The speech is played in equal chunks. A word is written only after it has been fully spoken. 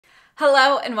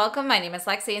Hello and welcome. My name is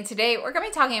Lexi and today we're going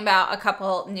to be talking about a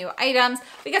couple new items.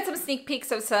 We got some sneak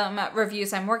peeks of some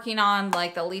reviews I'm working on,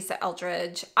 like the Lisa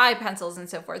Eldridge eye pencils and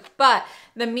so forth. But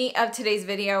the meat of today's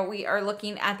video, we are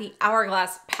looking at the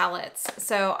Hourglass palettes.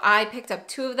 So I picked up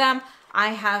two of them. I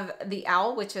have the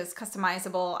Owl, which is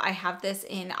customizable. I have this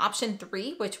in option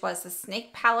 3, which was the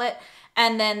snake palette,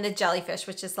 and then the jellyfish,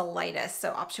 which is the lightest,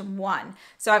 so option 1.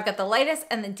 So I've got the lightest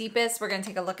and the deepest. We're going to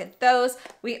take a look at those.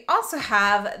 We also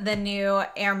have the new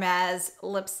Hermes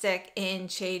lipstick in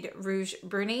shade Rouge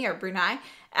Bruni or Bruni,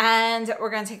 and we're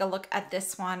going to take a look at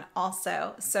this one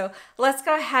also. So let's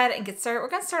go ahead and get started. We're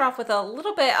going to start off with a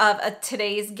little bit of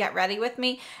today's Get Ready With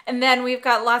Me, and then we've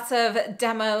got lots of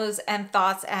demos and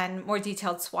thoughts and more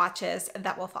detailed swatches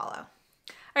that will follow.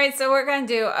 All right, so we're going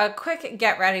to do a quick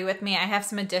Get Ready With Me. I have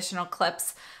some additional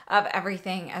clips of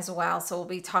everything as well, so we'll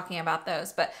be talking about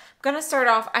those. But I'm going to start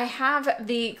off, I have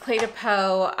the Cle de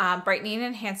Peau Brightening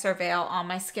Enhancer Veil on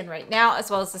my skin right now, as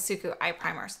well as the SUQQU Eye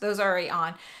Primer. So those are already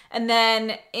on. And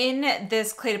then in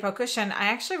this Cle de Peau cushion, I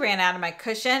actually ran out of my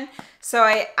cushion, so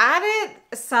I added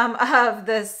some of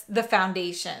the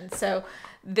foundation. So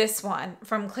this one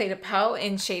from Cle de Peau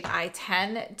in shade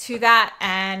I-10 to that,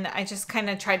 and I just kind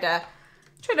of tried to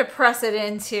press it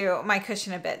into my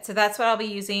cushion a bit. So that's what I'll be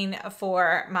using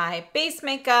for my base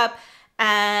makeup,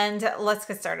 and let's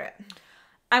get started.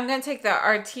 I'm going to take the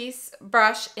Artiste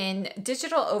brush in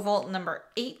Digital Oval number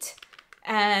 8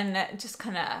 and just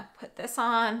kind of put this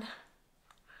on,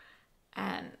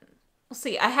 and we'll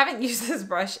see. I haven't used this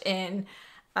brush in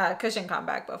cushion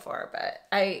compact before, but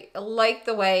I like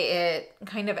the way it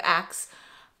kind of acts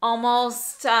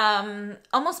almost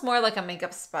more like a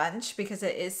makeup sponge because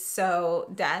it is so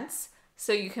dense.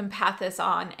 So you can pat this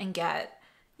on and get,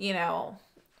 you know,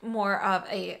 more of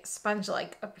a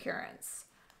sponge-like appearance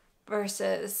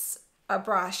versus a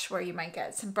brush where you might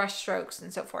get some brush strokes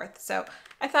and so forth. So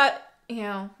I thought, you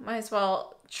know, might as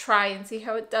well try and see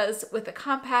how it does with the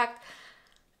compact.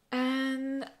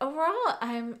 And overall,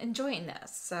 I'm enjoying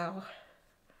this. So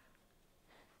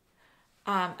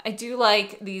I do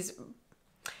like these.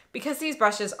 Because these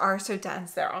brushes are so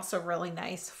dense, they're also really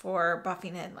nice for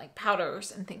buffing in like powders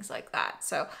and things like that.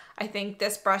 So I think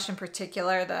this brush in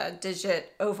particular, the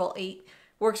Digit Oval 8,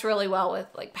 works really well with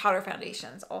like powder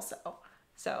foundations also.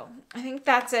 So I think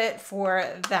that's it for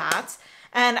that.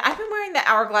 And I've been wearing the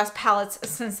Hourglass palettes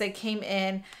since they came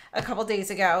in a couple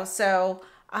days ago. So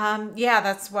yeah,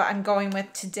 that's what I'm going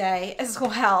with today as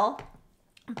well.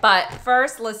 But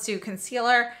first, let's do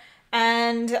concealer.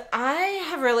 And I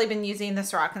have really been using the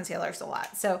Ciroc concealers a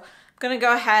lot. So I'm going to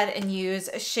go ahead and use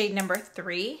shade number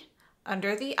 3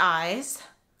 under the eyes.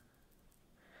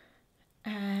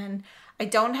 And I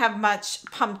don't have much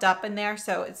pumped up in there,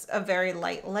 so it's a very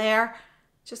light layer.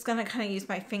 Just going to kind of use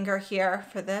my finger here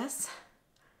for this.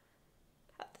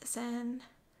 Pat this in.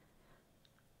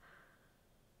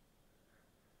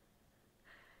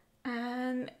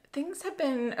 And things have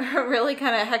been really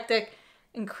kind of hectic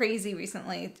and crazy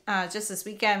recently. Just this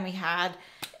weekend we had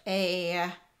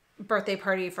a birthday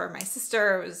party for my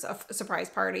sister. It was a surprise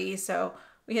party, so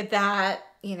we had that.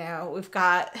 You know, we've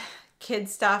got kid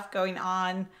stuff going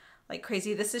on like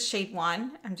crazy. This is shade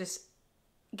 1. I'm just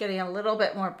getting a little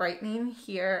bit more brightening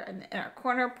here in the inner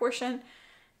corner portion,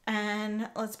 and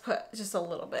let's put just a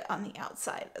little bit on the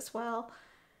outside as well.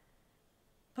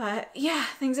 But yeah,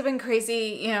 things have been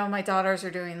crazy. You know, my daughters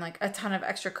are doing like a ton of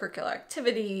extracurricular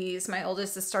activities. My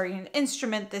oldest is starting an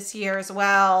instrument this year as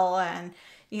well. And,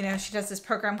 you know, she does this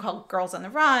program called Girls on the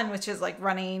Run, which is like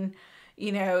running,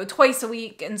 you know, twice a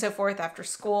week and so forth after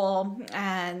school.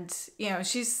 And, you know,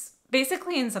 she's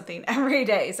basically in something every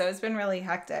day. So it's been really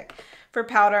hectic. For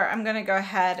powder, I'm going to go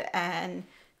ahead and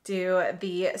do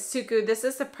the SUQQU. This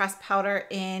is the pressed powder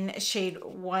in shade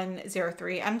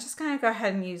 103. I'm just going to go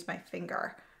ahead and use my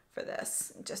finger for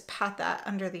this. Just pat that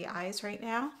under the eyes right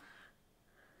now.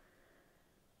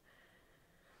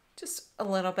 Just a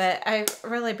little bit. I've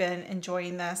really been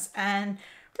enjoying this. And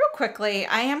real quickly,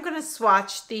 I am going to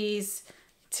swatch these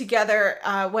together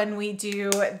when we do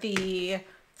the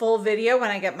full video, when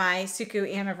I get my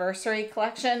SUQQU anniversary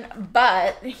collection.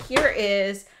 But here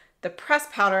is the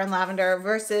pressed powder in lavender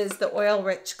versus the Oil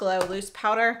Rich Glow loose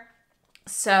powder.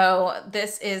 So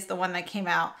this is the one that came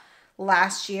out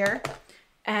last year,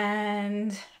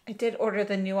 and I did order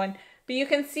the new one, but you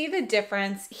can see the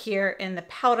difference here in the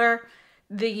powder.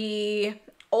 The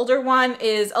older one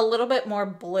is a little bit more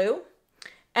blue,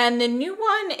 and the new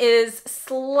one is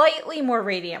slightly more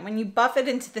radiant. When you buff it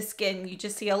into the skin, you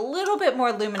just see a little bit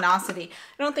more luminosity.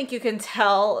 I don't think you can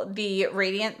tell the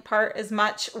radiant part as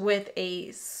much with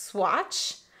a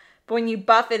swatch, but when you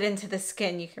buff it into the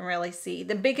skin, you can really see.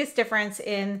 The biggest difference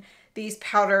in these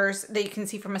powders that you can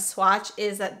see from a swatch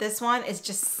is that this one is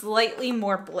just slightly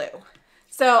more blue.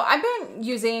 So I've been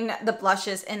using the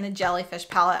blushes in the Jellyfish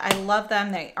palette. I love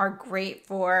them. They are great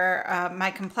for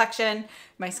my complexion,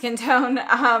 my skin tone,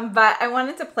 but I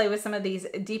wanted to play with some of these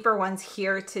deeper ones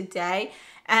here today.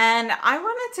 And I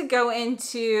wanted to go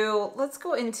into, let's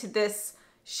go into this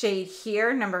shade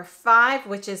here, number 5,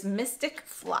 which is Mystic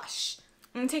Flush.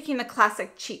 I'm taking the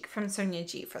Classic Cheek from Sonia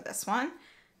G for this one.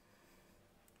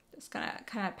 Just gonna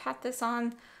kind of pat this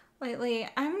on lightly.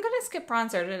 I'm gonna skip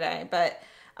bronzer today, but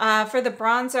for the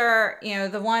bronzer, you know,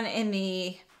 the one in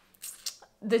the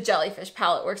Jellyfish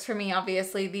palette works for me.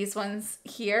 Obviously, these ones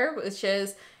here, which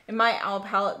is in my Owl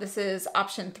palette, this is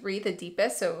option 3, the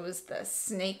deepest. So it was the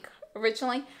Snake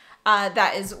originally.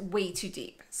 That is way too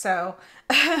deep. So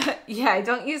yeah, I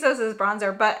don't use those as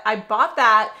bronzer, but I bought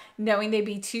that knowing they'd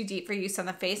be too deep for use on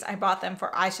the face. I bought them for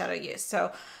eyeshadow use.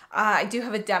 So I do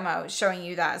have a demo showing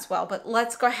you that as well, but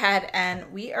let's go ahead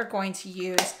and we are going to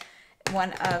use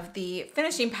one of the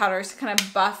finishing powders to kind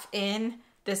of buff in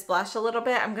this blush a little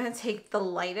bit. I'm going to take the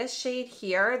lightest shade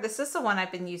here. This is the one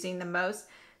I've been using the most.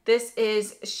 This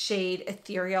is shade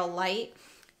Ethereal Light.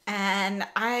 And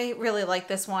I really like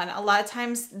this one. A lot of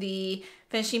times the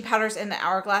finishing powders in the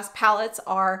Hourglass palettes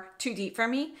are too deep for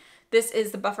me. This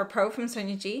is the Buffer Pro from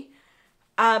Sonia G.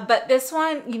 But this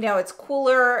one, you know, it's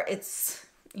cooler. It's,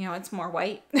 you know, it's more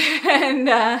white.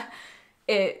 And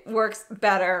it works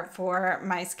better for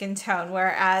my skin tone.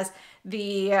 Whereas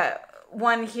the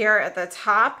one here at the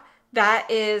top, that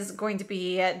is going to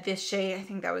be this shade. I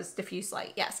think that was Diffuse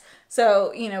Light. Yes.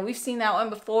 So, you know, we've seen that one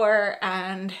before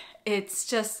and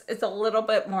it's a little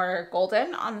bit more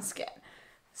golden on the skin.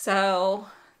 So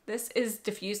this is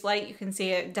Diffuse Light. You can see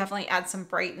it definitely adds some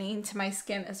brightening to my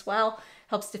skin as well.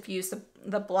 Helps diffuse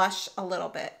the blush a little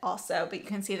bit also, but you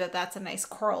can see that that's a nice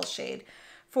coral shade.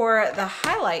 For the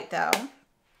highlight though,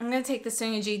 I'm going to take the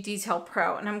Sonia G Detail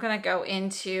Pro and I'm going to go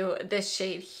into this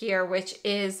shade here, which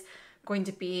is going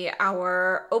to be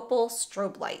our Opal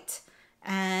Strobe Light.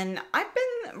 And I've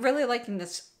been really liking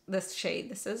this shade.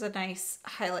 This is a nice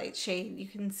highlight shade. You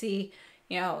can see,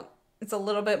 you know, it's a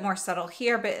little bit more subtle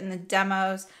here, but in the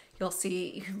demos, you'll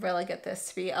see you can really get this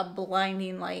to be a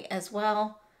blinding light as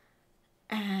well.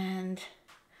 And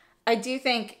I do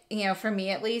think, you know, for me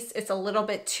at least, it's a little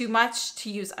bit too much to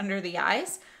use under the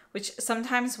eyes, which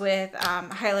sometimes with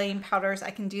highlighting powders,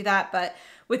 I can do that. But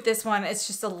with this one, it's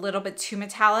just a little bit too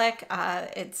metallic.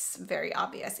 It's very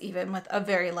obvious, even with a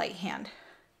very light hand.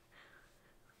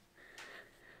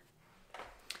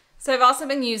 So I've also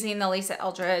been using the Lisa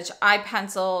Eldridge eye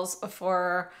pencils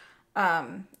for,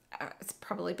 it's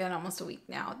probably been almost a week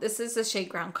now. This is the shade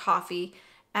Ground Coffee.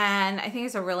 And I think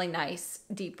it's a really nice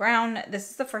deep brown.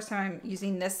 This is the first time I'm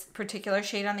using this particular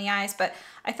shade on the eyes, but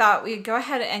I thought we'd go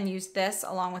ahead and use this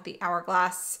along with the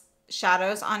Hourglass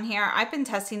shadows on here. I've been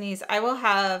testing these. I will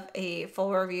have a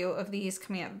full review of these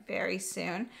coming up very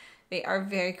soon. They are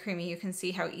very creamy. You can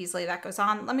see how easily that goes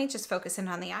on. Let me just focus in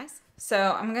on the eyes.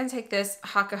 So I'm going to take this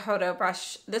Hakuhodo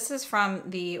brush. This is from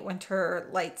the Winter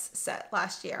Lights set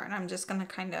last year, and I'm just going to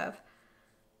kind of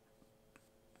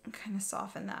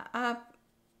soften that up.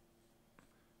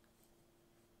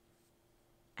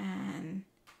 And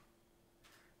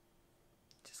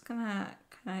just gonna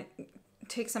kind of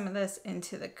take some of this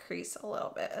into the crease a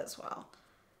little bit as well,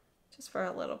 just for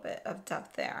a little bit of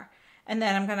depth there. And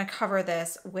then I'm gonna cover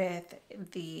this with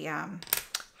the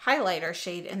highlighter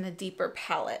shade in the deeper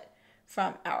palette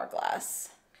from Hourglass.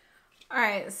 All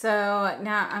right, so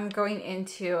now I'm going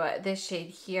into this shade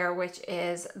here, which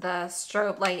is the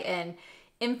Strobe Light in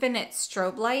Infinite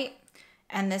Strobe Light.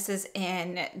 And this is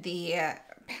in the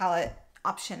palette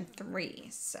option 3.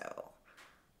 So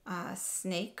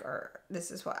Snake, or this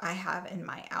is what I have in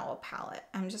my Owl palette.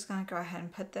 I'm just going to go ahead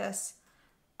and put this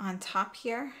on top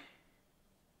here.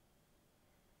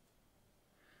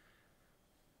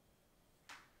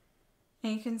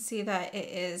 And you can see that it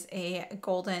is a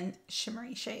golden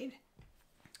shimmery shade.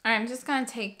 All right, I'm just going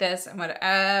to take this and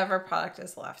whatever product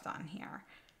is left on here,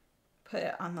 put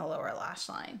it on the lower lash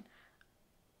line.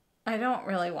 I don't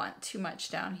really want too much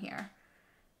down here.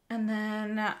 And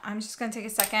then I'm just going to take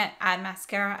a second, add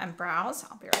mascara and brows.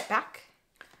 I'll be right back.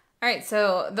 All right,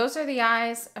 so those are the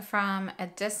eyes from a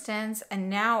distance. And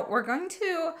now we're going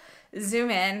to zoom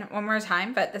in one more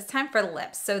time, but this time for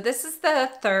lips. So this is the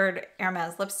third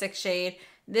Hermes lipstick shade.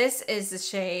 This is the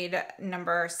shade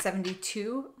number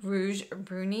 72, Rouge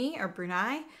Bruni or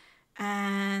Bruni.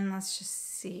 And let's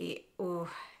just see. Ooh,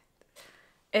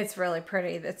 it's really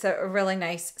pretty. It's a really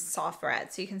nice soft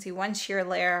red. So you can see one sheer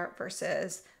layer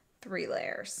versus 3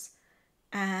 layers.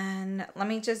 And let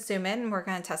me just zoom in and we're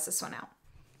going to test this one out.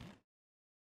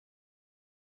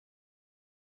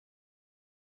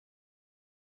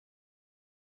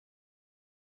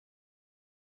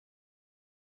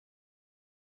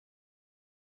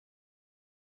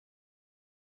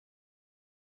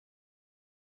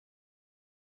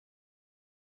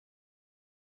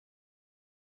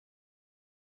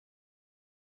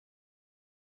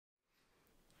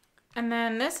 And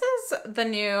then this is the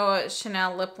new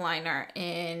Chanel lip liner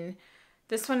in,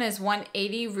 this one is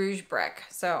 180 Rouge Brick.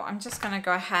 So I'm just gonna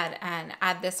go ahead and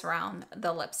add this around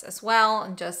the lips as well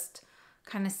and just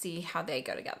kind of see how they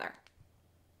go together.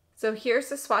 So here's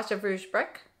the swatch of Rouge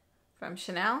Brick from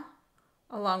Chanel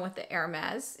along with the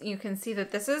Hermes. You can see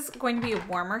that this is going to be a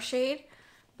warmer shade,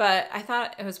 but I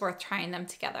thought it was worth trying them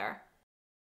together.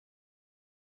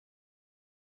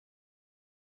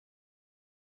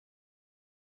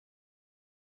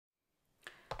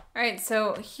 All right,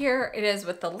 so here it is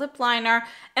with the lip liner,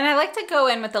 and I like to go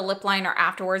in with the lip liner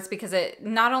afterwards because it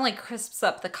not only crisps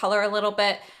up the color a little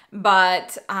bit,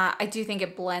 but I do think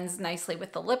it blends nicely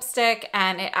with the lipstick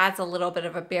and it adds a little bit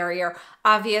of a barrier.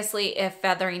 Obviously, if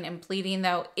feathering and bleeding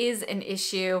though is an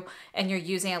issue and you're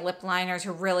using a lip liner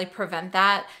to really prevent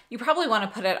that, you probably want to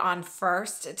put it on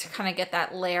first to kind of get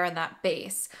that layer and that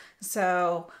base.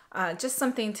 So just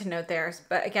something to note there.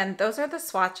 But again, those are the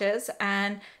swatches,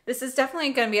 and this is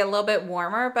definitely going to be a little bit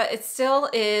warmer, but it still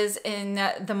is in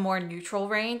the more neutral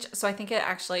range. So I think it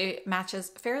actually matches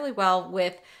fairly well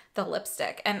with the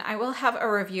lipstick, and I will have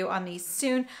a review on these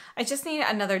soon. I just need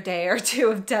another day or two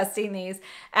of testing these,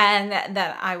 and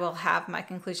then I will have my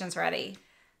conclusions ready.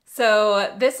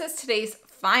 So this is today's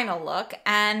final look,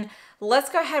 and let's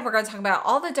go ahead. We're going to talk about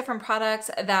all the different products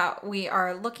that we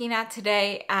are looking at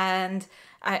today, and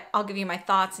I'll give you my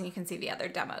thoughts and you can see the other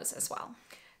demos as well.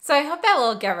 So I hope that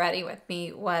little get ready with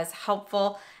me was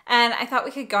helpful, and I thought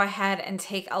we could go ahead and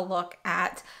take a look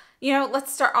at, you know,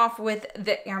 let's start off with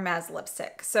the Hermes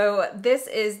lipstick. So this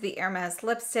is the Hermes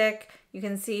lipstick. You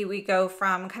can see we go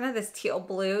from kind of this teal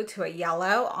blue to a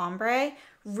yellow ombre.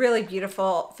 Really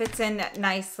beautiful, fits in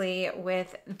nicely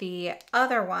with the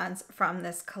other ones from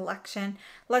this collection.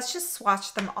 Let's just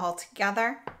swatch them all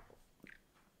together.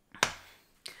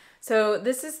 So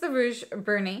this is the Rouge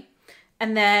Bruni.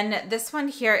 And then this one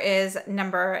here is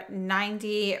number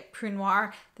 90 Prune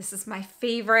Noir. This is my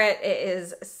favorite. It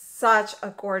is such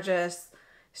a gorgeous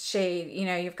shade. You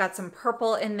know, you've got some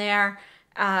purple in there.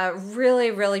 Really,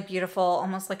 really beautiful,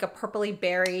 almost like a purpley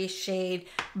berry shade,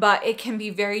 but it can be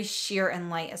very sheer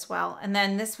and light as well. And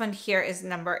then this one here is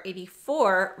number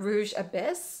 84 Rouge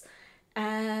Abyss.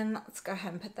 And let's go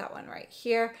ahead and put that one right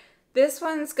here. This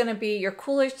one's going to be your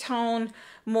cooler tone,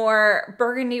 more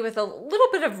burgundy with a little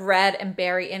bit of red and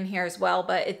berry in here as well,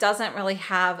 but it doesn't really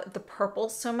have the purple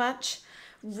so much.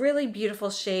 Really beautiful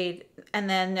shade. And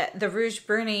then the Rouge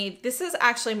Bruni, this is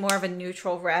actually more of a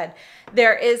neutral red.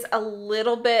 There is a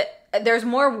little bit, there's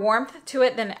more warmth to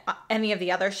it than any of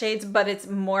the other shades, but it's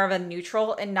more of a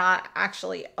neutral and not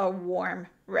actually a warm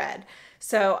red.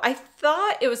 So I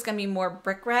thought it was going to be more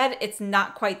brick red. It's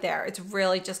not quite there. It's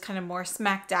really just kind of more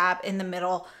smack dab in the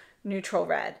middle, neutral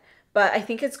red. But I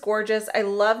think it's gorgeous. I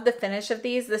love the finish of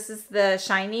these. This is the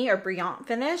shiny or brilliant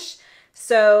finish.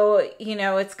 So, you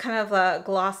know, it's kind of a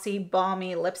glossy,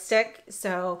 balmy lipstick.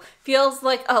 So feels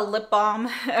like a lip balm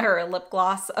or a lip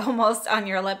gloss almost on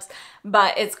your lips,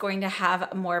 but it's going to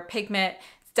have more pigment.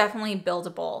 It's definitely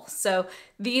buildable. So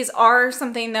these are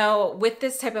something though, with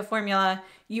this type of formula,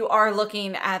 you are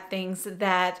looking at things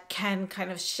that can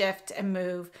kind of shift and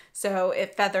move. So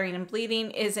if feathering and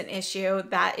bleeding is an issue,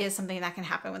 that is something that can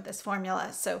happen with this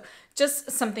formula. So just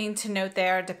something to note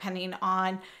there, depending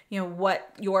on, you know,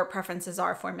 what your preferences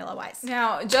are formula wise.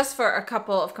 Now, just for a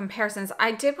couple of comparisons,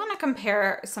 I did want to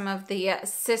compare some of the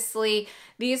Sisley.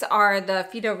 These are the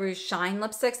Fido Rouge Shine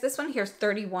lipsticks. This one here is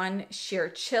 31 Sheer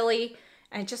Chili.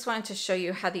 I just wanted to show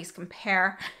you how these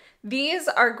compare. These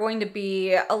are going to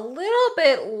be a little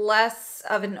bit less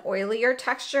of an oilier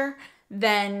texture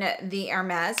than the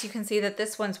Hermes. You can see that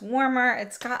this one's warmer.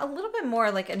 It's got a little bit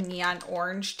more like a neon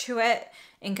orange to it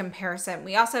in comparison.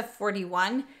 We also have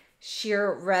 41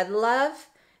 Sheer Red Love.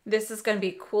 This is going to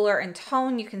be cooler in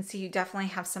tone. You can see you definitely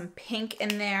have some pink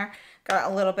in there.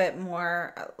 Got a little bit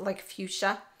more like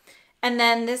fuchsia. And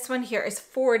then this one here is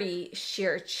 40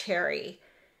 Sheer Cherry.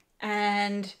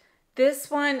 And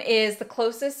this one is the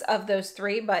closest of those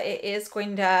three, but it is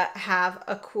going to have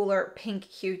a cooler pink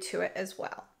hue to it as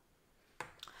well.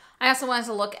 I also wanted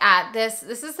to look at this.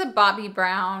 This is the Bobbi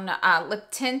Brown lip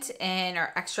tint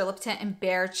or extra lip tint in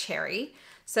Bare Cherry.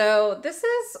 So this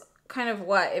is kind of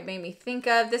what it made me think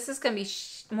of. This is going to be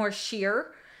more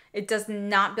sheer. It does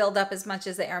not build up as much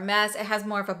as the Hermes. It has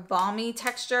more of a balmy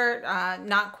texture,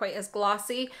 not quite as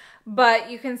glossy,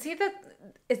 but you can see that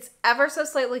it's ever so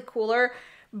slightly cooler,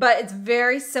 but it's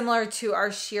very similar to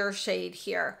our sheer shade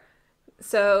here.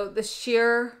 So the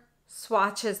sheer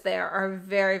swatches there are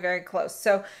very, very close.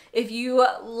 So if you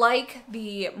like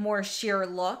the more sheer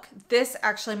look, this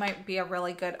actually might be a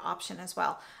really good option as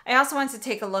well. I also wanted to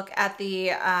take a look at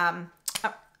the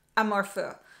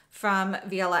Amorfeux. from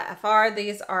Violette FR.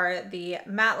 These are the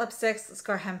matte lipsticks. Let's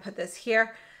go ahead and put this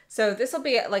here. So this will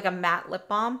be like a matte lip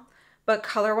balm, but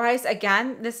color-wise,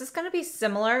 again, this is going to be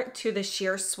similar to the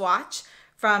sheer swatch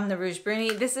from the Rouge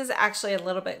Bruni. This is actually a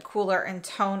little bit cooler in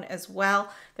tone as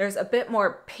well. There's a bit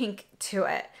more pink to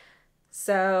it.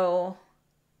 So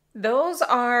those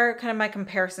are kind of my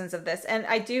comparisons of this. And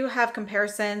I do have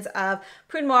comparisons of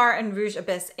Prune Noir and Rouge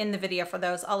Abyss in the video for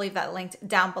those. I'll leave that linked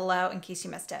down below in case you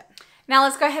missed it. Now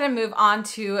let's go ahead and move on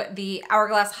to the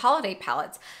Hourglass holiday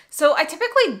palettes. So I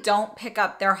typically don't pick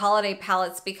up their holiday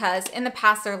palettes because in the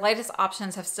past their lightest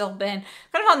options have still been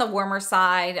kind of on the warmer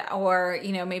side, or,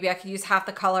 you know, maybe I could use half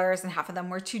the colors and half of them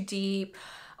were too deep,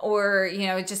 or, you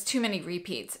know, just too many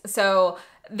repeats. So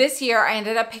this year I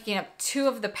ended up picking up 2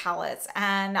 of the palettes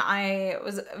and I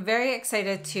was very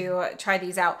excited to try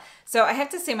these out. So I have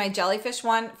to say my jellyfish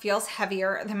one feels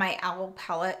heavier than my owl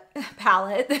palette.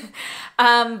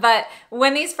 But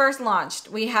when these first launched,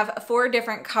 we have 4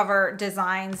 different cover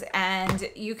designs and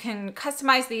you can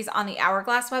customize these on the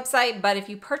Hourglass website. But if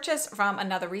you purchase from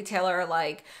another retailer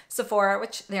like Sephora,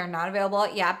 which they're not available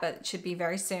yet, but should be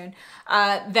very soon,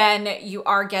 then you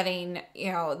are getting,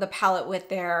 you know, the palette with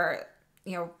their,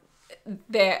 you know,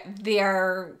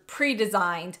 their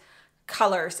pre-designed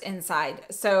colors inside.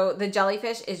 So the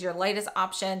jellyfish is your lightest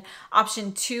option.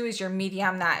 Option 2 is your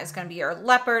medium. That is going to be your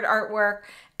leopard artwork.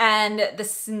 And the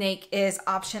snake is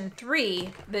option 3,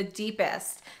 the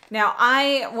deepest. Now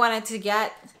I wanted to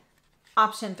get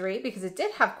option 3 because it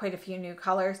did have quite a few new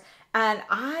colors. And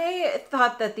I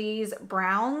thought that these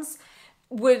browns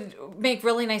would make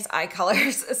really nice eye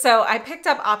colors. So I picked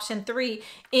up option 3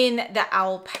 in the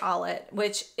owl palette,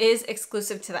 which is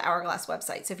exclusive to the Hourglass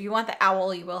website. So if you want the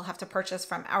owl, you will have to purchase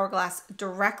from Hourglass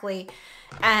directly.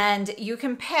 And you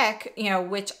can pick, you know,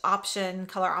 which option,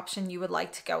 color option you would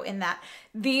like to go in that.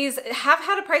 These have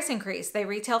had a price increase. They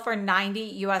retail for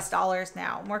 $90 US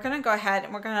now. We're gonna go ahead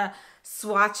and we're gonna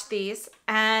swatch these.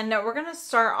 And we're gonna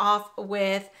start off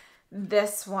with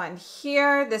this one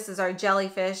here. This is our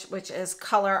jellyfish, which is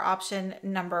color option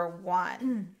number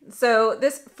 1. So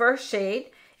this first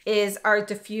shade is our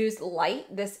diffused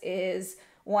light. This is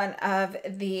one of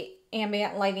the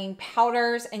ambient lighting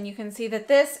powders, and you can see that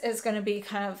this is going to be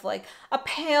kind of like a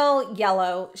pale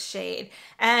yellow shade,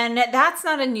 and that's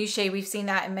not a new shade. We've seen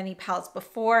that in many palettes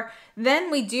before.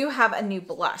 Then we do have a new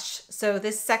blush. So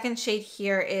this second shade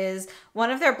here is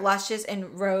one of their blushes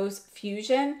in Rose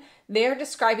Fusion. They're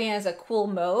describing it as a cool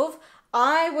mauve.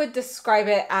 I would describe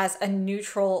it as a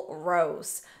neutral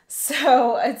rose.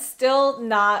 So it's still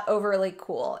not overly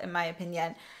cool in my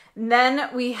opinion. And then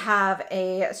we have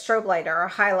a strobe light or a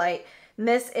highlight. And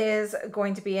this is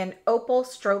going to be an opal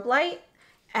strobe light,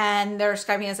 and they're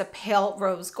describing it as a pale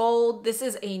rose gold. This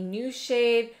is a new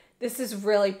shade. This is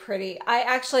really pretty. I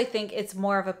actually think it's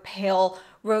more of a pale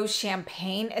rose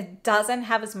champagne. It doesn't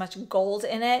have as much gold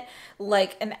in it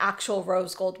like an actual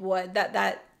rose gold would.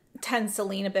 That tends to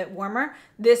lean a bit warmer.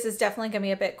 This is definitely gonna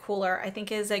be a bit cooler. I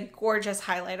think it is a gorgeous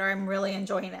highlighter. I'm really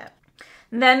enjoying it.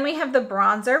 And then we have the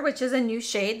bronzer, which is a new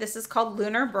shade. This is called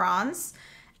Lunar Bronze.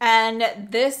 And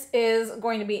this is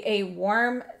going to be a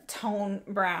warm tone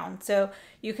brown. So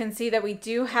you can see that we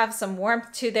do have some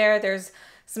warmth to there. There's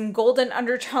some golden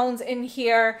undertones in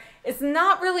here. It's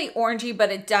not really orangey,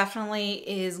 but it definitely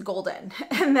is golden.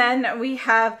 And then we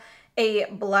have a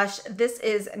blush. This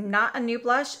is not a new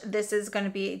blush. This is going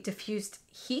to be Diffused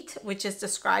Heat, which is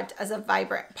described as a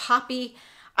vibrant poppy.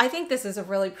 I think this is a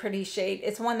really pretty shade.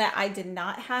 It's one that I did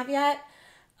not have yet,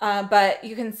 but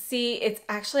you can see it's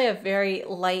actually a very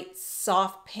light,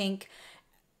 soft pink.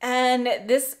 And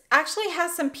this actually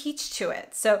has some peach to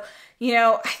it. So, you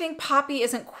know, I think poppy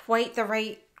isn't quite the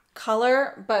right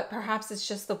color, but perhaps it's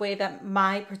just the way that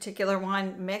my particular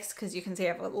one mixed, because you can see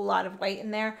I have a lot of white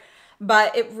in there.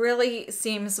 But it really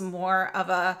seems more of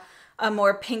a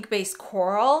more pink-based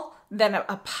coral than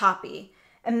a poppy.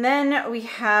 And then we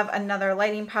have another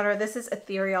lighting powder. This is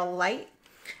Ethereal Light.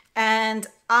 And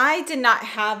I did not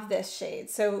have this shade.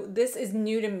 So this is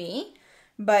new to me,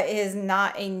 but it is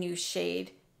not a new shade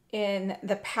in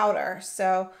the powder.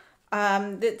 So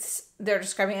they're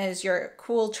describing it as your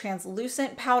cool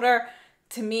translucent powder.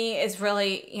 To me, it's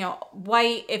really, you know,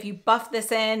 white. If you buff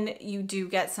this in, you do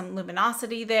get some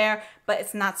luminosity there, but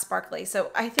it's not sparkly.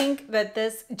 So I think that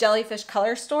this jellyfish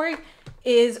color story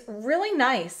is really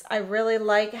nice. I really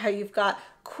like how you've got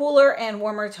cooler and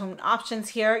warmer tone options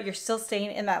here. You're still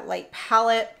staying in that light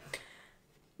palette.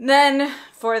 Then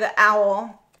for the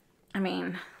owl, I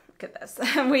mean, look at this.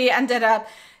 We ended up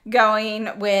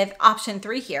going with option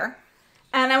 3 here.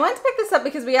 And I wanted to pick this up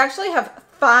because we actually have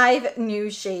 5 new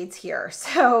shades here.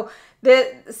 So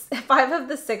the 5 of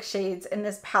the 6 shades in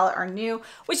this palette are new,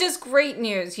 which is great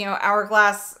news. You know,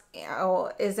 Hourglass, you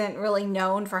know, isn't really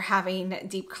known for having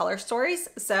deep color stories.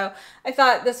 So I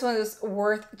thought this one was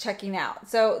worth checking out.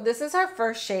 So this is our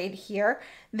first shade here.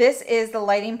 This is the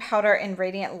Lighting Powder in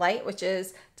Radiant Light, which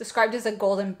is described as a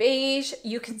golden beige.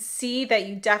 You can see that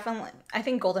you definitely, I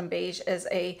think golden beige is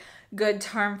a good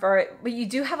term for it, but you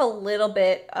do have a little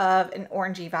bit of an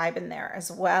orangey vibe in there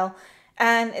as well.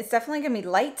 And it's definitely gonna be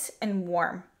light and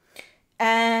warm.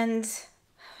 And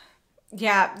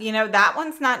yeah, you know, that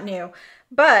one's not new,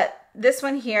 but this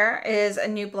one here is a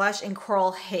new blush in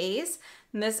Coral Haze.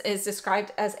 And this is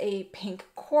described as a pink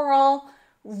coral,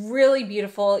 really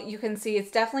beautiful. You can see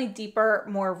it's definitely deeper,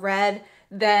 more red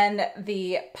than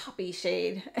the poppy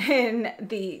shade in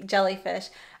the Jellyfish.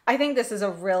 I think this is a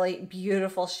really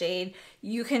beautiful shade.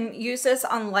 You can use this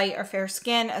on light or fair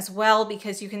skin as well,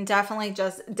 because you can definitely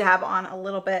just dab on a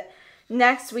little bit.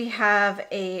 Next, we have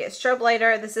a strobe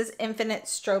lighter. This is Infinite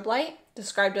Strobe Light,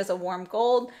 described as a warm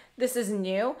gold. This is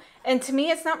new. And to me,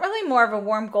 it's not really more of a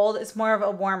warm gold, it's more of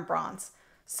a warm bronze.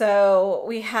 So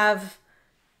we have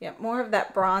more of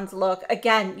that bronze look.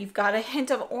 Again, you've got a hint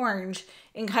of orange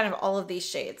in kind of all of these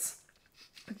shades.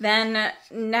 Then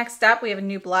next up, we have a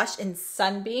new blush in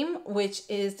Sunbeam, which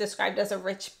is described as a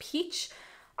rich peach.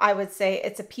 I would say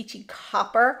it's a peachy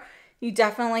copper. You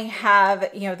definitely have,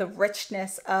 you know, the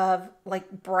richness of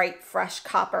like bright, fresh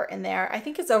copper in there. I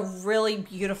think it's a really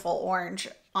beautiful orange.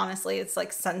 Honestly, it's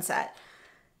like sunset.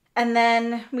 And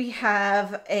then we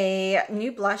have a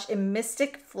new blush in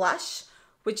Mystic Flush,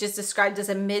 which is described as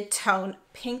a mid-tone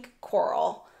pink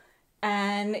coral.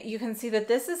 And you can see that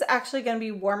this is actually going to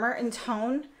be warmer in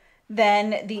tone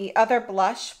than the other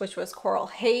blush, which was Coral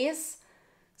Haze.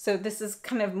 So this is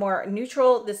kind of more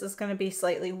neutral. This is going to be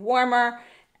slightly warmer,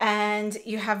 and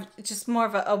you have just more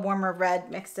of a warmer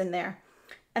red mixed in there.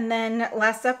 And then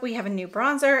last up, we have a new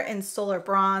bronzer in Solar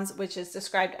Bronze, which is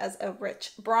described as a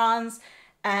rich bronze.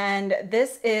 And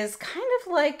this is kind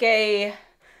of like a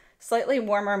slightly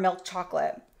warmer milk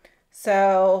chocolate.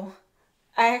 So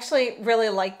I actually really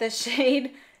like this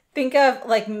shade. Think of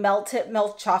like melted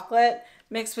milk chocolate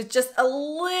mixed with just a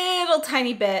little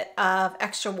tiny bit of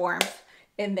extra warmth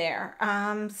in there.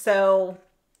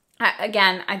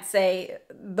 Again, I'd say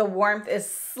the warmth is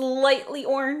slightly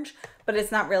orange, but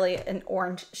it's not really an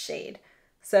orange shade.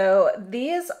 So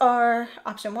these are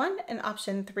option 1 and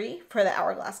option 3 for the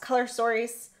Hourglass color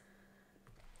stories.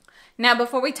 Now,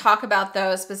 before we talk about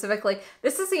those specifically,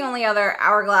 this is the only other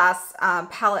Hourglass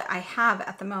palette I have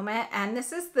at the moment, and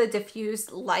this is the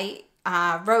Diffused Light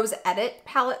Rose Edit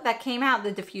palette that came out,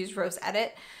 the Diffused Rose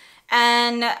Edit.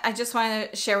 And I just want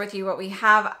to share with you what we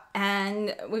have.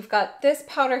 And we've got this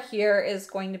powder here is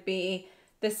going to be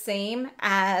the same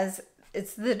as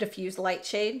it's the Diffused Light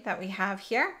shade that we have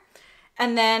here.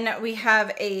 And then we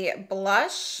have a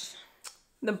blush.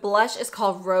 The blush is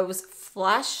called Rose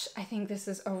Flush. I think this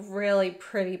is a really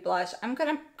pretty blush. I'm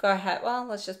gonna go ahead, well,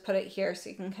 let's just put it here so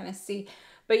you can kind of see.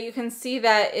 But you can see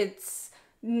that it's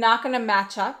not gonna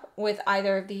match up with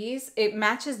either of these. It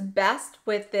matches best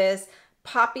with this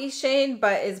poppy shade,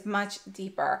 but is much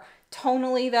deeper.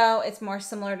 Tonally though, it's more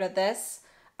similar to this.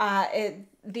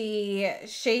 The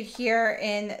shade here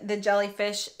in the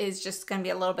Jellyfish is just gonna be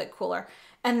a little bit cooler.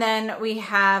 And then we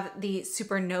have the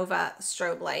Supernova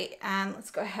Strobe Light. And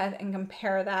let's go ahead and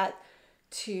compare that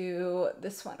to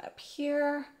this one up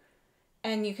here.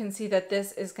 And you can see that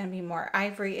this is going to be more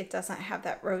ivory. It doesn't have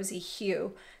that rosy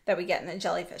hue that we get in the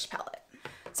Jellyfish palette.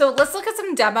 So let's look at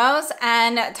some demos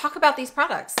and talk about these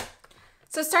products.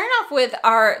 So starting off with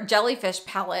our Jellyfish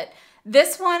palette,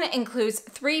 this one includes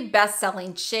 3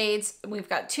 best-selling shades. We've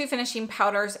got 2 finishing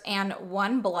powders and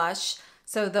 1 blush.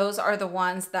 So those are the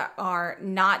ones that are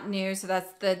not new. So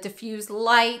that's the Diffused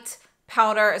Light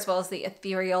powder as well as the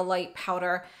Ethereal Light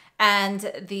powder,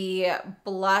 and the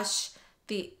blush,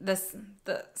 the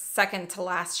second to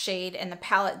last shade in the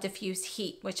palette, Diffused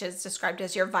Heat, which is described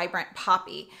as your vibrant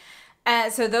poppy.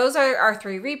 So those are our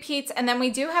 3 repeats. And then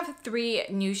we do have 3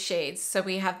 new shades. So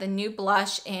we have the new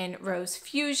blush in Rose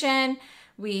Fusion.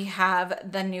 We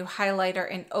have the new highlighter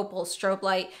in Opal Strobe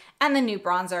Light and the new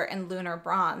bronzer in Lunar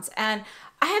Bronze. And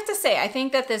I have to say, I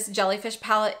think that this Jellyfish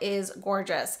palette is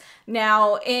gorgeous.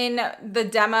 Now, in the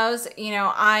demos, you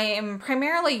know, I am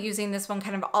primarily using this one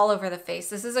kind of all over the face.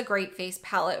 This is a great face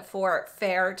palette for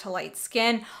fair to light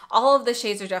skin. All of the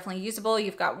shades are definitely usable.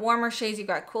 You've got warmer shades, you've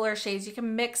got cooler shades. You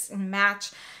can mix and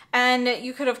match. And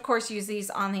you could, of course, use these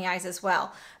on the eyes as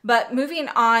well. But moving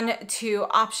on to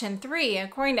option 3,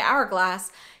 according to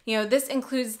Hourglass, this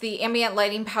includes the ambient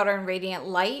lighting powder and radiant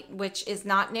light, which is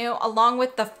not new, along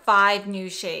with the 5 new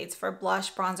shades for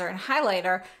blush, bronzer, and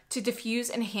highlighter to diffuse,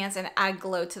 enhance, and add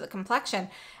glow to the complexion.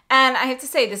 And I have to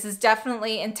say, this is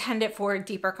definitely intended for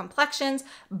deeper complexions,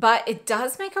 but it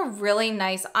does make a really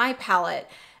nice eye palette.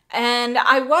 And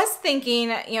I was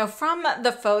thinking, from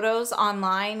the photos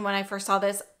online when I first saw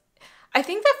this, I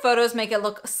think the photos make it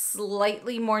look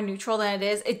slightly more neutral than it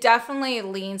is. It definitely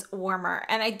leans warmer.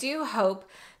 And I do hope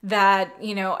that,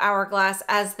 Hourglass,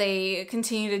 as they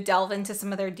continue to delve into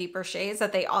some of their deeper shades,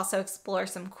 that they also explore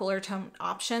some cooler tone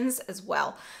options as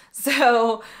well.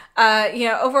 So,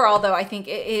 overall though, I think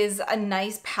it is a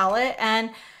nice palette. And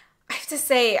I have to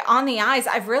say, on the eyes,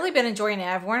 I've really been enjoying it.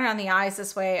 I've worn it on the eyes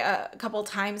this way a couple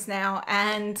times now.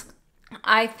 And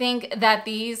I think that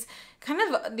these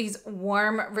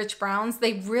warm, rich browns,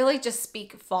 they really just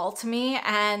speak fall to me,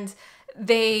 and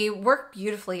they work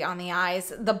beautifully on the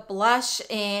eyes. The blush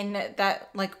in that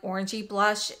like orangey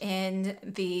blush in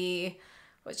the,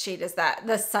 what shade is that?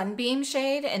 The Sunbeam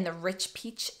shade in the rich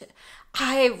peach.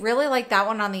 I really like that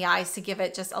one on the eyes to give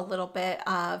it just a little bit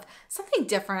of something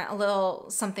different, a little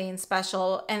something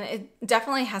special. And it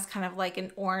definitely has kind of like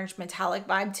an orange metallic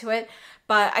vibe to it,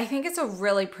 but I think it's a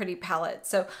really pretty palette.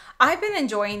 So I've been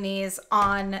enjoying these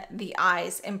on the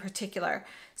eyes in particular.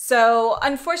 So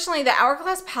unfortunately, the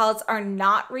Hourglass palettes are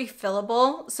not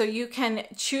refillable. So you can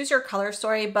choose your color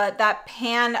story, but that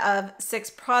pan of 6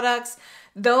 products,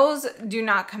 those do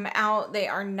not come out. They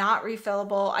are not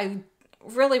refillable. I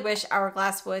really wish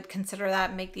Hourglass would consider that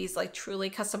and make these like truly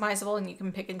customizable, and you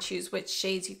can pick and choose which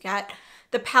shades you get.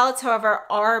 The palettes, however,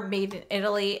 are made in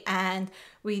Italy, and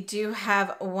we do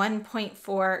have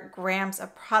 1.4 grams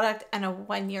of product and a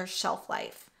 1-year shelf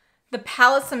life. The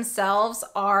palettes themselves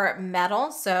are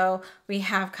metal, so we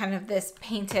have kind of this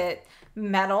painted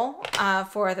metal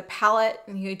for the palette,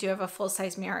 and you do have a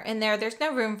full-size mirror in there. There's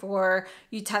no room for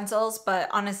utensils, but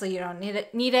honestly, you don't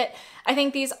need it. I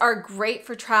think these are great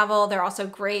for travel. They're also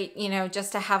great,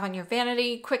 just to have on your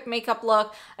vanity, quick makeup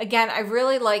look. Again, I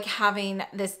really like having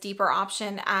this deeper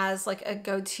option as like a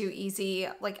go-to easy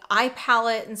like eye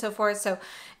palette and so forth. So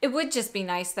it would just be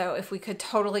nice though if we could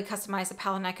totally customize the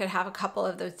palette and I could have a couple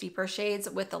of those deeper shades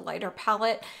with the lighter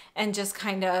palette and just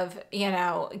kind of,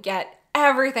 get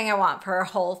everything I want for a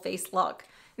whole face look.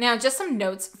 Now, just some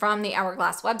notes from the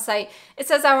Hourglass website. It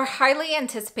says our highly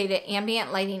anticipated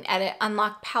ambient lighting edit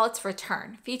unlocked palettes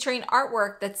return, featuring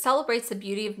artwork that celebrates the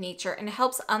beauty of nature and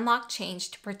helps unlock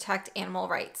change to protect animal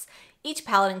rights. Each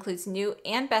palette includes new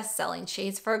and best-selling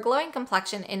shades for a glowing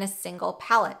complexion in a single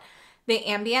palette. The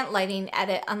Ambient Lighting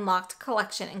Edit Unlocked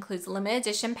collection includes limited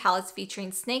edition palettes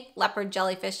featuring snake, leopard,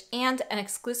 jellyfish, and an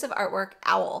exclusive artwork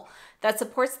owl that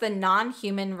supports the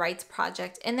Non-Human Rights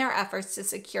Project in their efforts to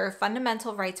secure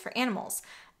fundamental rights for animals.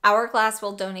 Hourglass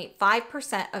will donate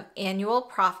 5% of annual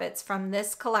profits from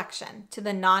this collection to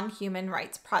the Non-Human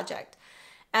Rights Project.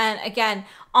 And again,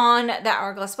 on the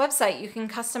Hourglass website, you can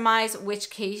customize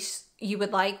which case you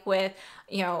would like with,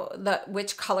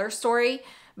 which color story.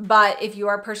 But if you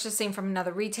are purchasing from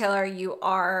another retailer, you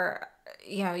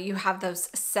have those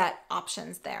set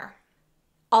options there.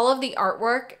 All of the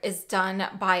artwork is done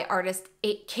by artist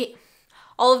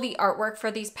All of the artwork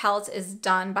for these palettes is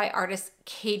done by artist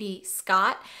Katie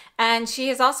Scott, and she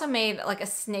has also made like a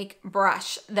snake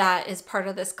brush that is part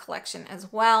of this collection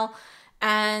as well.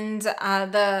 And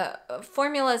the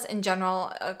formulas in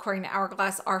general, according to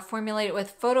Hourglass, are formulated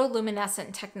with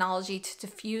photoluminescent technology to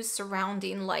diffuse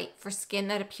surrounding light for skin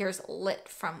that appears lit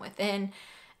from within.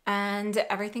 And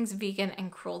everything's vegan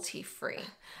and cruelty-free.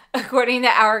 According to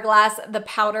Hourglass, the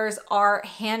powders are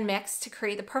hand-mixed to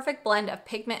create the perfect blend of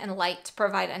pigment and light to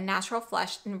provide a natural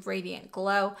flush and radiant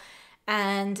glow.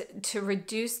 And to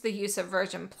reduce the use of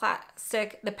virgin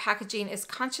plastic, the packaging is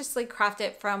consciously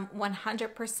crafted from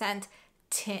 100%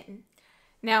 tin.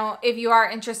 Now, if you are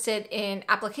interested in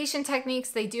application techniques,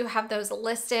 they do have those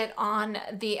listed on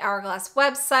the Hourglass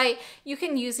website. You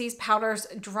can use these powders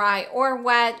dry or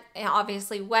wet. And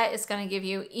obviously, wet is going to give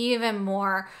you even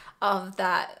more of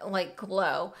that like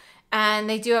glow. And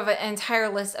they do have an entire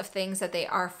list of things that they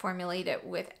are formulated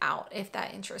without, if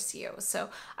that interests you. So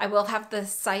I will have the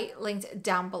site linked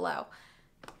down below.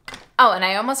 Oh, and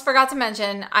I almost forgot to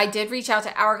mention, I did reach out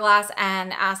to Hourglass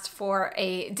and asked for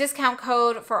a discount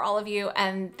code for all of you,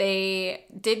 and they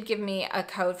did give me a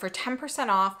code for 10%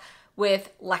 off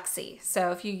with Lexi.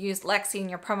 So if you use Lexi in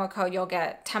your promo code, you'll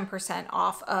get 10%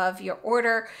 off of your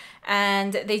order,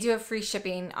 and they do have free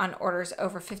shipping on orders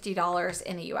over $50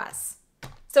 in the US.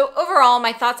 So overall,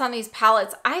 my thoughts on these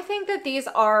palettes, I think that these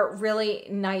are really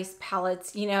nice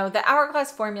palettes. You know, the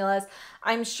Hourglass formulas,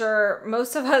 I'm sure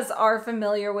most of us are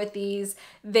familiar with these.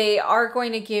 They are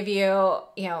going to give you,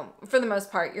 you know, for the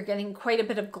most part, you're getting quite a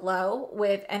bit of glow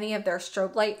with any of their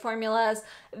strobe light formulas.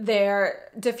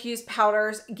 Their diffused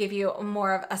powders give you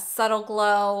more of a subtle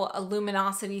glow, a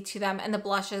luminosity to them, and the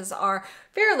blushes are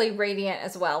fairly radiant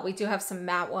as well. We do have some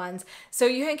matte ones. So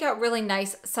you can get really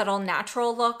nice, subtle,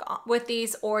 natural look with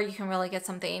these, or you can really get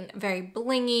something very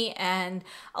blingy and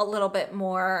a little bit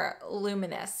more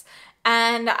luminous.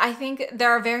 And I think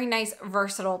they're a very nice,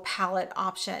 versatile palette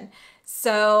option.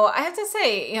 So I have to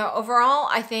say, you know, overall,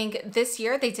 I think this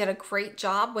year they did a great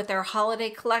job with their holiday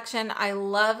collection. I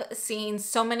love seeing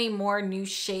so many more new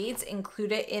shades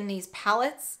included in these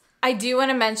palettes. I do want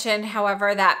to mention,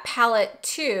 however, that palette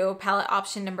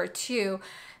option number 2,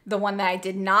 the one that I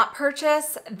did not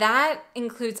purchase, that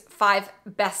includes 5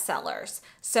 bestsellers.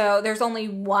 So there's only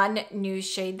one new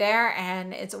shade there,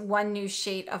 and it's one new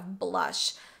shade of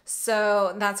blush.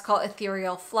 So that's called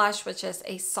Ethereal Flush, which is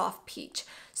a soft peach.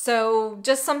 So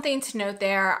just something to note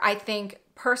there. I think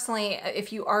personally,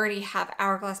 if you already have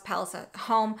Hourglass palettes at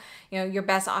home, you know, your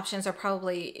best options are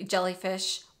probably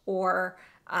Jellyfish or,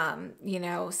 you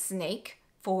know, Snake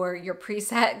for your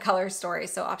preset color story.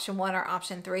 So option 1 or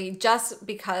option 3, just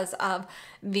because of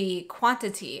the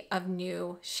quantity of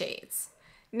new shades.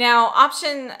 Now,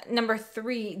 option number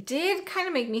 3 did kind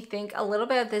of make me think a little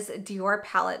bit of this Dior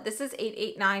palette. This is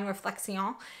 889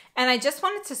 Reflexion. And I just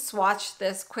wanted to swatch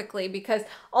this quickly because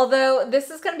although this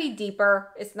is going to be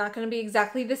deeper, it's not going to be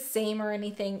exactly the same or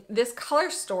anything. This color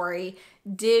story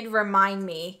did remind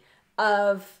me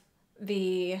of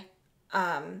the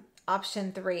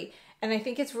option 3. And I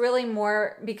think it's really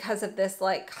more because of this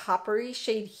like coppery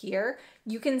shade here.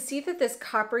 You can see that this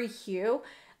coppery hue,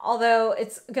 although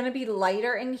it's going to be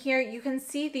lighter in here, you can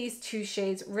see these 2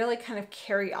 shades really kind of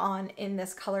carry on in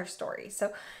this color story.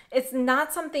 So it's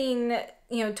not something,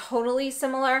 you know, totally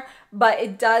similar, but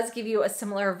it does give you a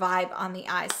similar vibe on the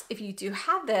eyes. If you do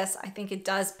have this, I think it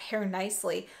does pair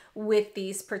nicely with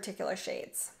these particular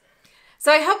shades.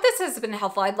 So I hope this has been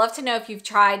helpful. I'd love to know if you've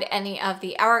tried any of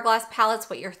the Hourglass palettes,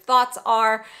 what your thoughts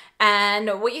are,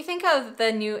 and what you think of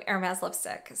the new Hermes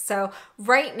lipstick. So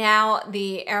right now,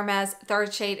 the Hermes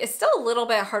 3rd shade is still a little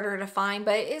bit harder to find,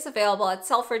 but it is available at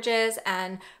Selfridges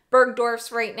and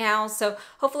Bergdorf's right now. So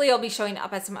hopefully it'll be showing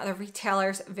up at some other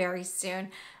retailers very soon.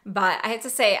 But I have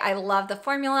to say, I love the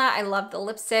formula. I love the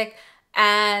lipstick.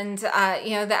 And,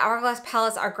 you know, the Hourglass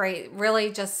palettes are great.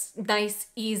 Really just nice,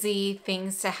 easy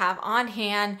things to have on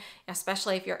hand,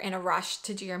 especially if you're in a rush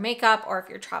to do your makeup or if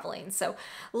you're traveling. So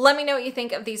let me know what you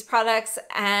think of these products.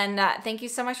 And thank you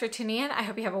so much for tuning in. I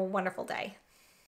hope you have a wonderful day.